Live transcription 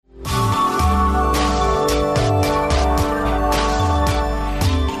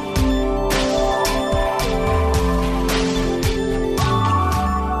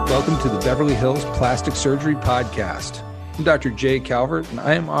Beverly Hills Plastic Surgery Podcast. I'm Dr. Jay Calvert, and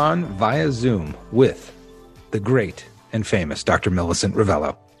I am on via Zoom with the great and famous Dr. Millicent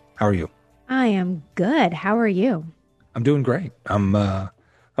Rovelo. How are you? I am good. How are you? I'm doing great. I'm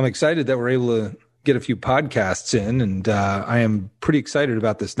excited that we're able to get a few podcasts in, and I am pretty excited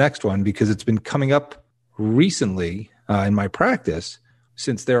about this next one because it's been coming up recently in my practice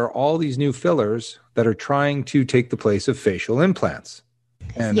since there are all these new fillers that are trying to take the place of facial implants.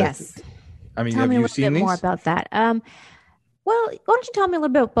 And yes. Tell me a little bit more about that. Well, why don't you tell me a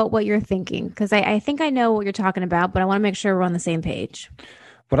little bit about what you're thinking? Because I think I know what you're talking about, but I want to make sure we're on the same page.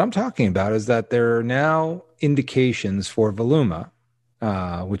 What I'm talking about is that there are now indications for Voluma,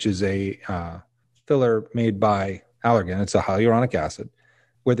 which is a filler made by Allergan. It's a hyaluronic acid,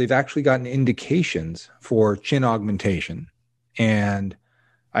 where they've actually gotten indications for chin augmentation. And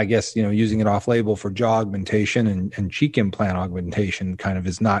I guess, using it off label for jaw augmentation and cheek implant augmentation kind of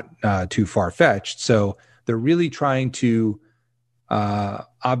is not too far fetched. So they're really trying to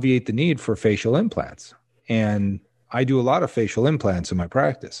obviate the need for facial implants. And I do a lot of facial implants in my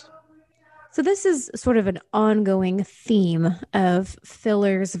practice. So this is sort of an ongoing theme of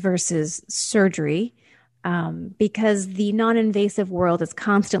fillers versus surgery, because the non-invasive world is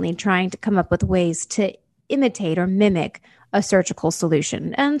constantly trying to come up with ways to imitate or mimic a surgical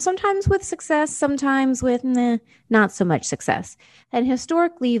solution. And sometimes with success, sometimes with not so much success. And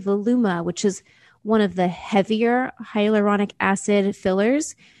historically, Voluma, which is one of the heavier hyaluronic acid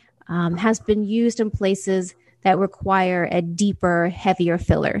fillers, has been used in places that require a deeper, heavier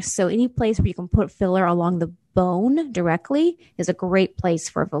filler. So any place where you can put filler along the bone directly is a great place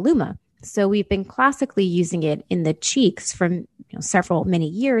for Voluma. So we've been classically using it in the cheeks for many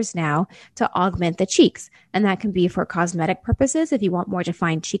years now to augment the cheeks. And that can be for cosmetic purposes if you want more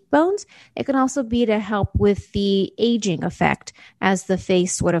defined cheekbones. It can also be to help with the aging effect as the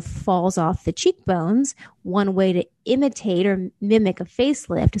face sort of falls off the cheekbones. One way to imitate or mimic a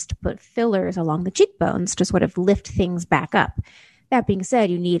facelift is to put fillers along the cheekbones to sort of lift things back up. That being said,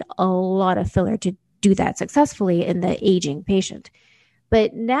 you need a lot of filler to do that successfully in the aging patient.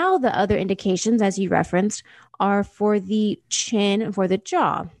 But now the other indications, as you referenced, are for the chin and for the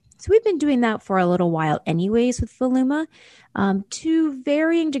jaw. So we've been doing that for a little while anyways with Voluma, to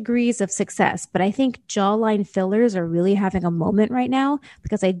varying degrees of success. But I think jawline fillers are really having a moment right now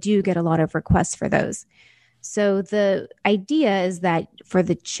because I do get a lot of requests for those. So the idea is that for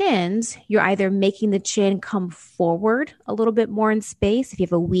the chins, you're either making the chin come forward a little bit more in space. If you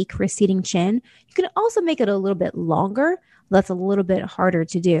have a weak receding chin, you can also make it a little bit longer. That's a little bit harder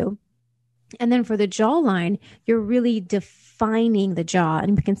to do. And then for the jawline, you're really defining the jaw.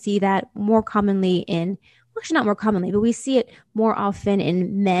 And we can see that more commonly actually not more commonly, but we see it more often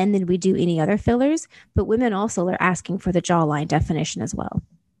in men than we do any other fillers. But women also are asking for the jawline definition as well.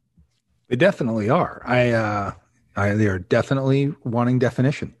 They definitely are. They are definitely wanting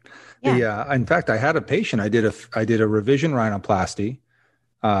definition. Yeah. In fact, I had a patient. I did a revision rhinoplasty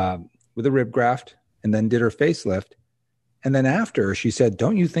with a rib graft, and then did her facelift. And then after, she said,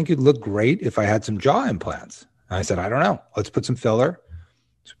 "Don't you think it'd look great if I had some jaw implants?" And I said, "I don't know. Let's put some filler."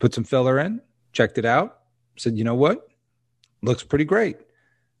 So put some filler in, checked it out, said, "You know what? Looks pretty great."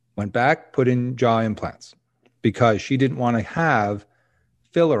 Went back, put in jaw implants because she didn't want to have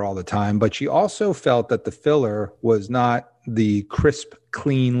filler all the time, but she also felt that the filler was not the crisp,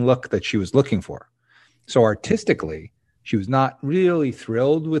 clean look that she was looking for. So artistically, she was not really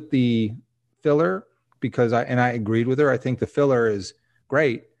thrilled with the filler because I agreed with her. I think the filler is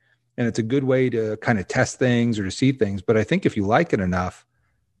great and it's a good way to kind of test things or to see things. But I think if you like it enough,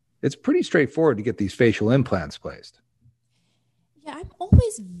 it's pretty straightforward to get these facial implants placed. Yeah, I'm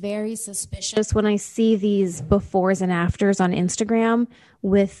always very suspicious when I see these befores and afters on Instagram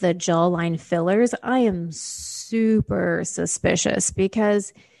with the jawline fillers. I am super suspicious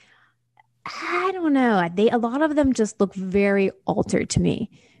because I don't know. A lot of them just look very altered to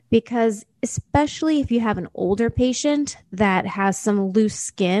me. Because especially if you have an older patient that has some loose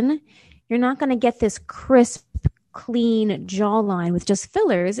skin, you're not going to get this crisp, clean jawline with just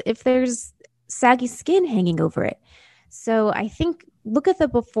fillers if there's saggy skin hanging over it. So I think look at the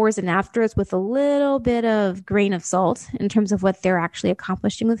befores and afters with a little bit of grain of salt in terms of what they're actually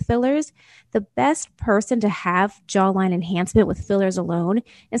accomplishing with fillers. The best person to have jawline enhancement with fillers alone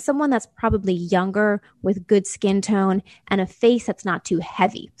is someone that's probably younger with good skin tone and a face that's not too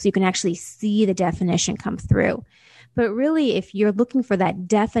heavy. So you can actually see the definition come through. But really, if you're looking for that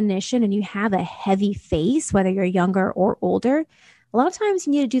definition and you have a heavy face, whether you're younger or older, a lot of times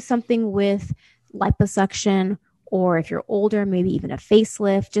you need to do something with liposuction, or if you're older, maybe even a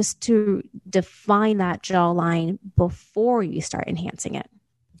facelift, just to define that jawline before you start enhancing it.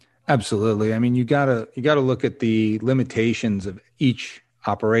 Absolutely. I mean, you gotta look at the limitations of each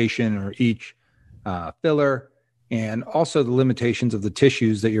operation or each filler, and also the limitations of the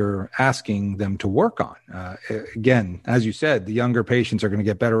tissues that you're asking them to work on. Again, as you said, the younger patients are going to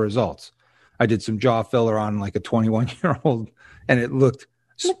get better results. I did some jaw filler on like a 21-year-old, and it looked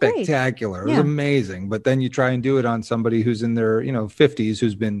spectacular. It was amazing. But then you try and do it on somebody who's in their 50s,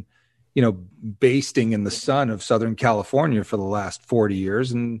 who's been basting in the sun of Southern California for the last 40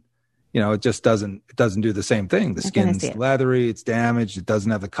 years, and it just doesn't do the same thing. The skin's leathery, it's damaged, it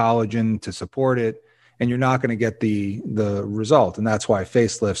doesn't have the collagen to support it, and you're not going to get the result. And that's why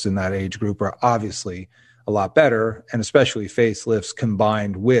facelifts in that age group are obviously a lot better, and especially facelifts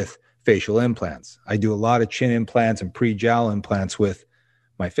combined with facial implants. I do a lot of chin implants and pre-jowl implants with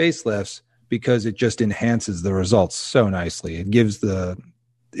my facelifts because it just enhances the results so nicely. It gives the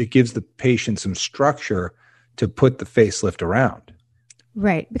patient some structure to put the facelift around.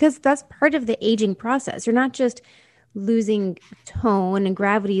 Right, because that's part of the aging process. You're not just losing tone, and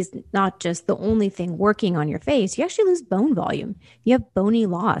gravity is not just the only thing working on your face. You actually lose bone volume. You have bony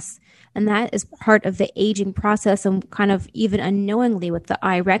loss. And that is part of the aging process, and kind of even unknowingly what the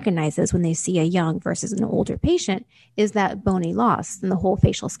eye recognizes when they see a young versus an older patient is that bony loss in the whole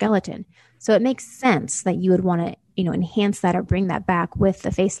facial skeleton. So it makes sense that you would want to, enhance that or bring that back with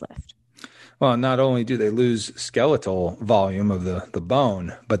the facelift. Well, not only do they lose skeletal volume of the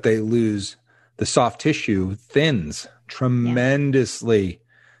bone, but they lose the soft tissue thins tremendously,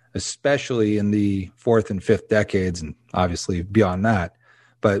 especially in the fourth and fifth decades, and obviously beyond that.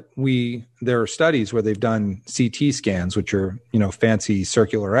 But there are studies where they've done CT scans, which are, fancy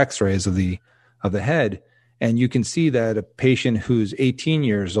circular x-rays of the head. And you can see that a patient who's 18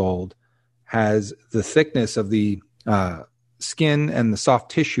 years old has the thickness of the skin and the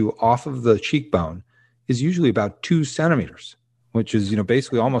soft tissue off of the cheekbone is usually about 2 centimeters, which is,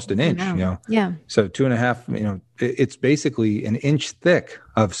 basically almost an inch, Yeah. So 2.5, it's basically an inch thick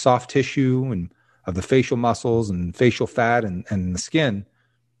of soft tissue and of the facial muscles and facial fat and the skin.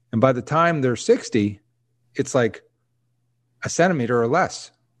 And by the time they're 60, it's like a centimeter or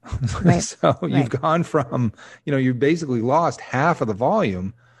less. Right. So you've gone from, you basically lost half of the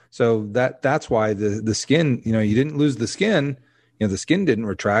volume. So that's why the skin, you didn't lose the skin, the skin didn't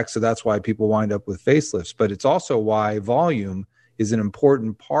retract. So that's why people wind up with facelifts. But it's also why volume is an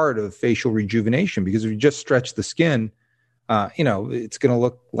important part of facial rejuvenation, because if you just stretch the skin, it's going to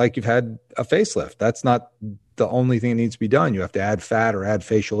look like you've had a facelift. That's not the only thing that needs to be done. You have to add fat or add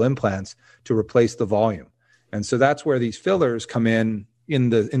facial implants to replace the volume. And so that's where these fillers come in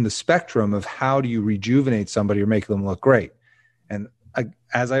the spectrum of how do you rejuvenate somebody or make them look great. And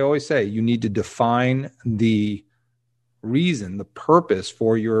as I always say, you need to define the reason, the purpose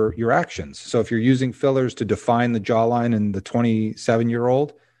for your actions. So if you're using fillers to define the jawline in the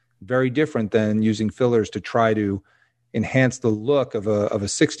 27-year-old, very different than using fillers to try to enhance the look of a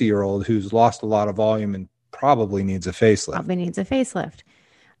 60-year-old who's lost a lot of volume and probably needs a facelift.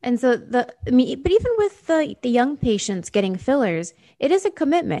 And so but even with the young patients getting fillers, it is a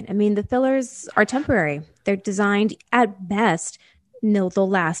commitment. I mean, the fillers are temporary. They're designed at best, they'll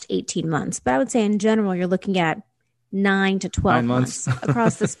last 18 months. But I would say in general, you're looking at 9 to 12 months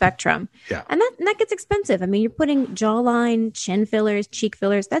across the spectrum. Yeah. And that gets expensive. I mean, you're putting jawline, chin fillers, cheek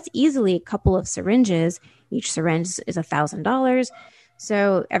fillers. That's easily a couple of syringes. Each syringe is $1,000.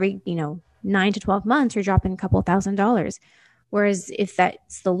 So every, 9 to 12 months, you're dropping a couple of $1,000. Whereas if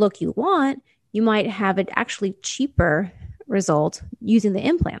that's the look you want, you might have an actually cheaper result using the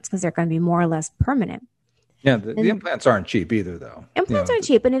implants because they're going to be more or less permanent. Yeah, the implants aren't cheap either, though. Implants aren't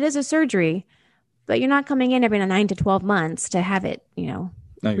cheap, and it is a surgery, but you're not coming in every 9 to 12 months to have it, No,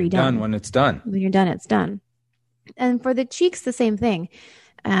 you're redone. done when it's done. When you're done, it's done. And for the cheeks, the same thing.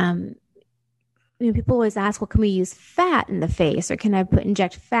 People always ask, well, can we use fat in the face, or can I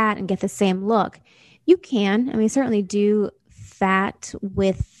inject fat and get the same look? You can. I mean, certainly do fat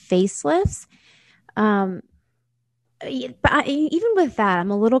with facelifts. But even with that, I'm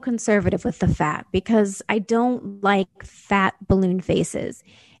a little conservative with the fat because I don't like fat balloon faces.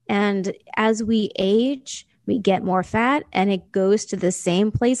 And as we age, we get more fat and it goes to the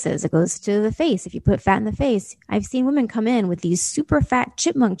same places. It goes to the face. If you put fat in the face, I've seen women come in with these super fat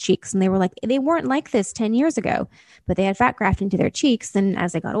chipmunk cheeks and they weren't like this 10 years ago, but they had fat grafting to their cheeks. And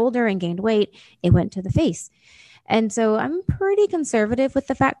as they got older and gained weight, it went to the face. And so I'm pretty conservative with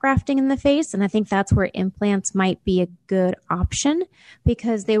the fat grafting in the face. And I think that's where implants might be a good option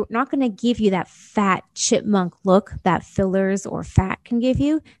because they're not going to give you that fat chipmunk look that fillers or fat can give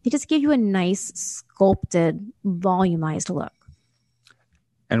you. They just give you a nice sculpted, volumized look.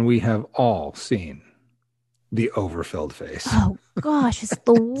 And we have all seen The overfilled face. Oh gosh, it's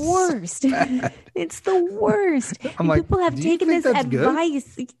the worst. It's the worst. I'm like, people have do you taken think this that's good?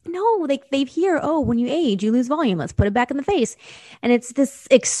 advice. No, they hear, oh, when you age, you lose volume. Let's put it back in the face. And it's this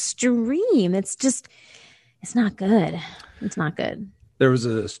extreme. It's not good. It's not good. There was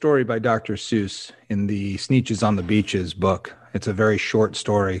a story by Dr. Seuss in the Sneetches on the Beaches book. It's a very short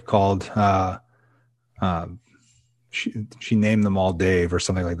story called she named them all Dave or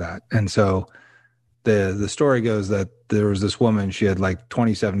something like that. And so the story goes that there was this woman, she had like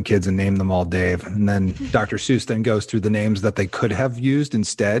 27 kids and named them all Dave. And then Dr. Seuss then goes through the names that they could have used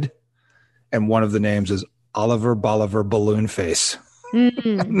instead. And one of the names is Oliver Bolivar Balloon Face.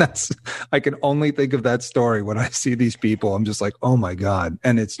 And I can only think of that story when I see these people. I'm just like, oh my God.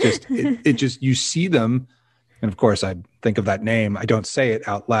 And it's just, it just, you see them. And of course I think of that name. I don't say it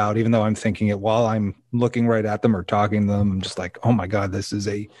out loud, even though I'm thinking it while I'm looking right at them or talking to them. I'm just like, oh my God, this is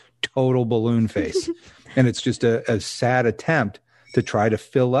a total balloon face. And it's just a sad attempt to try to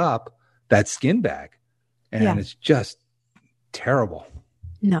fill up that skin bag. And it's just terrible.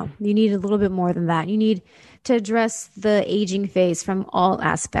 No, you need a little bit more than that. You need to address the aging face from all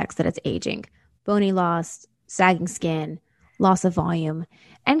aspects that it's aging. Bony loss, sagging skin, loss of volume,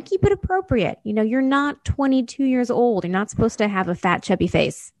 and keep it appropriate. You know, you're not 22 years old. You're not supposed to have a fat, chubby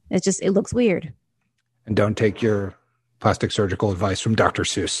face. It looks weird. And don't take your plastic surgical advice from Dr.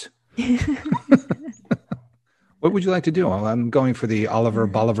 Seuss. What would you like to do? I'm going for the Oliver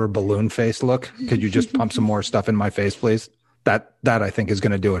Bolivar balloon face look. Could you just pump some more stuff in my face, please? That I think is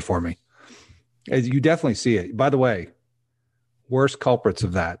going to do it for me. As you definitely see it. By the way, worst culprits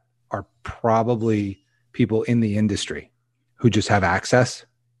of that are probably people in the industry who just have access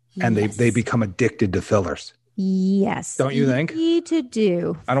and they become addicted to fillers. Yes. Don't you think? Easy to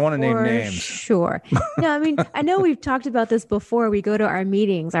do. I don't want to name names. Sure. No, I mean, I know we've talked about this before. We go to our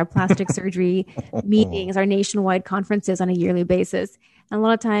meetings, our plastic surgery meetings, our nationwide conferences on a yearly basis. And a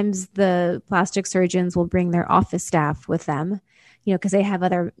lot of times the plastic surgeons will bring their office staff with them, you know, because they have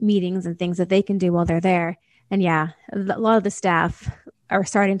other meetings and things that they can do while they're there. And yeah, a lot of the staff are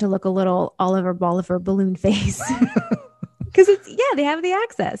starting to look a little Oliver Bolivar balloon face because they have the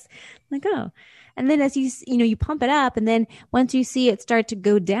access. Like, oh. And then as you pump it up, and then once you see it start to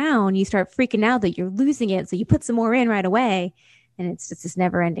go down, you start freaking out that you're losing it. So you put some more in right away, and it's just this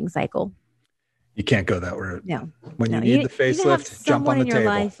never ending cycle. You can't go that route. No. When you need the facelift, jump on the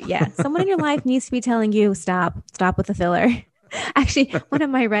table. Someone in your life needs to be telling you, stop with the filler. Actually, one of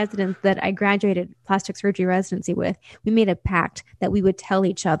my residents that I graduated plastic surgery residency with, we made a pact that we would tell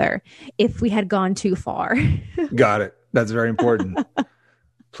each other if we had gone too far. Got it. That's very important.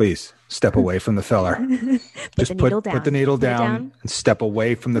 Please step away from the filler. Just put the needle down and step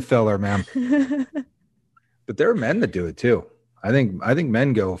away from the filler, ma'am. But there are men that do it too. I think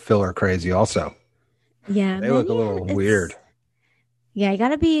men go filler crazy also. Yeah. They look a little weird. Yeah, you got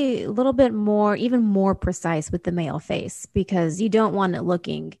to be a little bit more, even more precise with the male face because you don't want it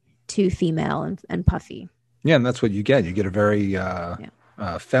looking too female and puffy. Yeah, and that's what you get. You get a very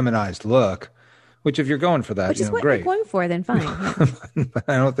feminized look. Which, if you're going for that, which is what great. you're going for, then fine. Yeah. But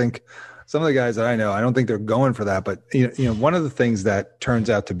I don't think some of the guys that I know, I don't think they're going for that. But one of the things that turns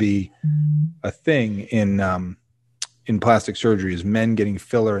out to be a thing in plastic surgery is men getting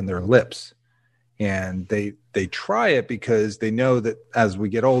filler in their lips, and they try it because they know that as we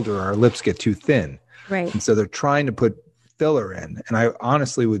get older, our lips get too thin, right? And so they're trying to put filler in. And I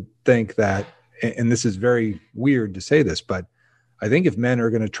honestly would think that, and this is very weird to say this, but I think if men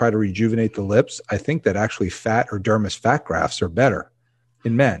are going to try to rejuvenate the lips, I think that actually fat or dermis fat grafts are better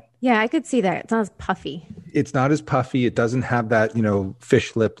in men. Yeah, I could see that. It's not as puffy. It's not as puffy. It doesn't have that,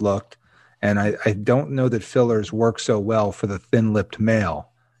 fish lip look. And I don't know that fillers work so well for the thin-lipped male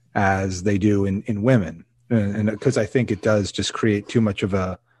as they do in women. And because I think it does just create too much of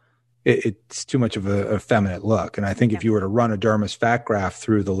a effeminate look. And I think if you were to run a dermis fat graft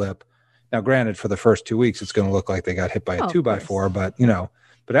through the lip, now, granted, for the first 2 weeks, it's going to look like they got hit by a 2x4,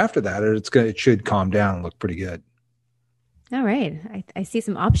 but after that, it should calm down and look pretty good. All right. I see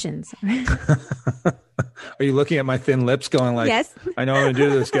some options. Are you looking at my thin lips going like, yes, I know I'm going to do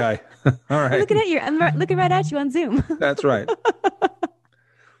this guy. All right. I'm looking right at you on Zoom. That's right.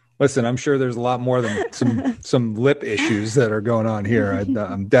 Listen, I'm sure there's a lot more than some lip issues that are going on here.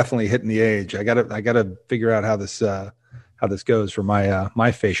 I'm definitely hitting the age. I gotta figure out how this goes for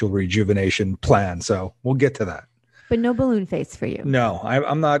my facial rejuvenation plan. So we'll get to that. But no balloon face for you. No,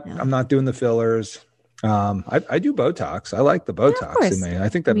 I'm not. No. I'm not doing the fillers. I do Botox. I like the Botox in me. I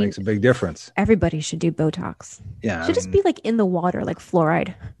think that makes a big difference. Everybody should do Botox. Yeah, it should just be like in the water, like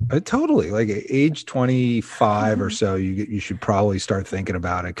fluoride. Totally. Like age 25 or so, you should probably start thinking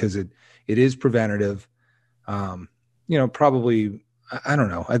about it because it is preventative. Probably, I don't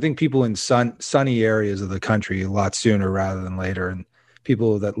know. I think people in sunny areas of the country a lot sooner rather than later. And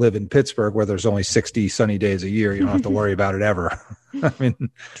people that live in Pittsburgh, where there's only 60 sunny days a year, you don't have to worry about it ever. I mean,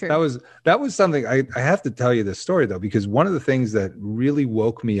 True. that was something I have to tell you this story though, because one of the things that really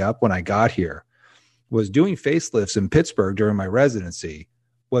woke me up when I got here was doing facelifts in Pittsburgh during my residency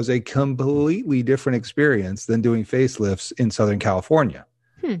was a completely different experience than doing facelifts in Southern California.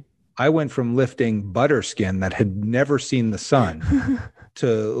 I went from lifting butter skin that had never seen the sun to,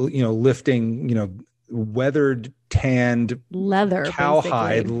 lifting, weathered, tanned leather,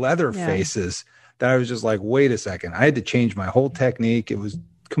 cowhide leather faces that I was just like, wait a second. I had to change my whole technique. It was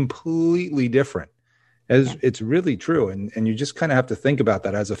completely different. It's really true. And you just kind of have to think about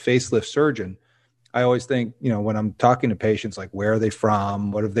that as a facelift surgeon. I always think, when I'm talking to patients, like, where are they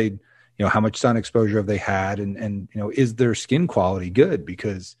from? What have they, how much sun exposure have they had? And is their skin quality good?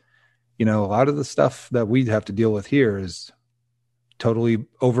 Because, a lot of the stuff that we have to deal with here is totally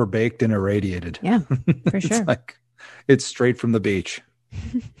overbaked and irradiated. Yeah, for sure. It's straight from the beach.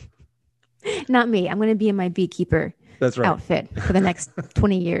 Not me. I'm going to be in my beekeeper outfit for the next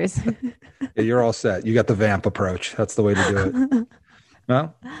 20 years. Yeah, you're all set. You got the vamp approach. That's the way to do it.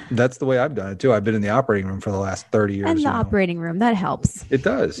 Well, that's the way I've done it too. I've been in the operating room for the last 30 years. And the operating room, that helps. It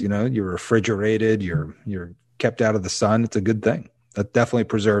does. You're refrigerated. You're kept out of the sun. It's a good thing. That definitely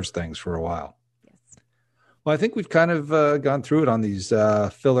preserves things for a while. Yes. Well, I think we've kind of gone through it on these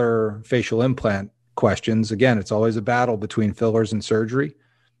filler facial implant questions. Again, it's always a battle between fillers and surgery.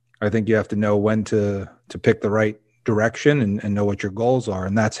 I think you have to know when to pick the right direction and know what your goals are.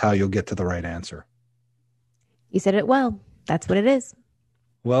 And that's how you'll get to the right answer. You said it well. That's what it is.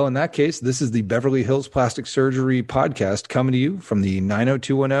 Well, in that case, this is the Beverly Hills Plastic Surgery Podcast coming to you from the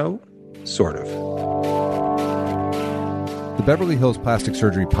 90210, sort of. The Beverly Hills Plastic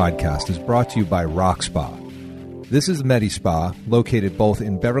Surgery Podcast is brought to you by Rock Spa. This is MediSpa, located both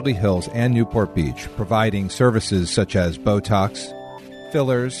in Beverly Hills and Newport Beach, providing services such as Botox,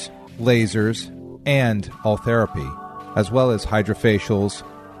 fillers, lasers, and Ultherapy, as well as hydrofacials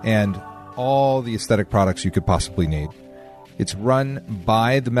and all the aesthetic products you could possibly need. It's run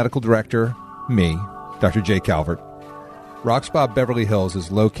by the medical director, me, Dr. Jay Calvert. Rock Spa Beverly Hills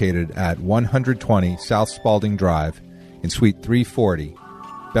is located at 120 South Spalding Drive in Suite 340,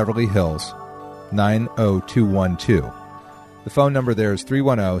 Beverly Hills, 90212. The phone number there is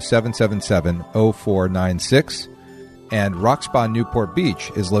 310-777-0496. And Rock Spa Newport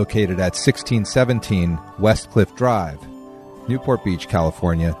Beach is located at 1617 West Cliff Drive, Newport Beach,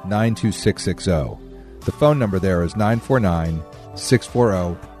 California, 92660. The phone number there is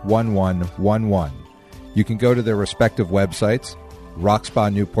 949-640-1111. You can go to their respective websites,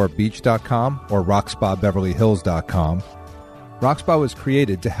 rockspanewportbeach.com or rockspabeverlyhills.com. Rock Spa was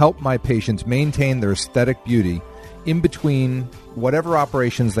created to help my patients maintain their aesthetic beauty in between whatever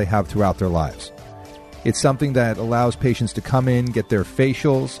operations they have throughout their lives. It's something that allows patients to come in, get their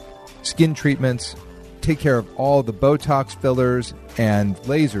facials, skin treatments, take care of all the Botox, fillers, and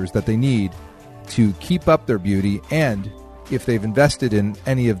lasers that they need to keep up their beauty. And if they've invested in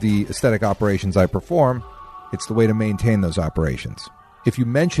any of the aesthetic operations I perform, it's the way to maintain those operations. If you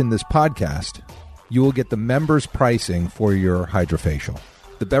mention this podcast, you will get the members' pricing for your hydrofacial.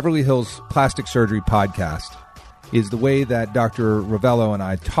 The Beverly Hills Plastic Surgery Podcast is the way that Dr. Ravello and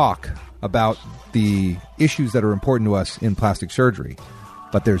I talk about the issues that are important to us in plastic surgery.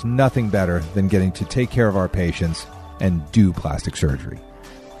 But there's nothing better than getting to take care of our patients and do plastic surgery.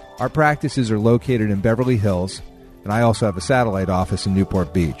 Our practices are located in Beverly Hills, and I also have a satellite office in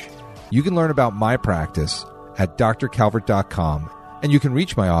Newport Beach. You can learn about my practice at drcalvert.com, and you can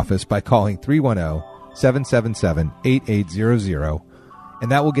reach my office by calling 310-777-8800,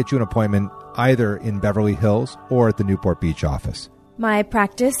 and that will get you an appointment either in Beverly Hills or at the Newport Beach office. My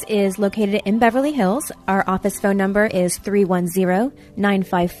practice is located in Beverly Hills. Our office phone number is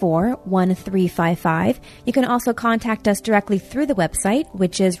 310-954-1355. You can also contact us directly through the website,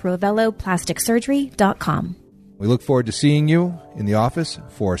 which is rovelloplasticsurgery.com. We look forward to seeing you in the office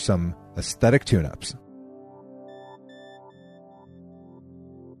for some aesthetic tune-ups.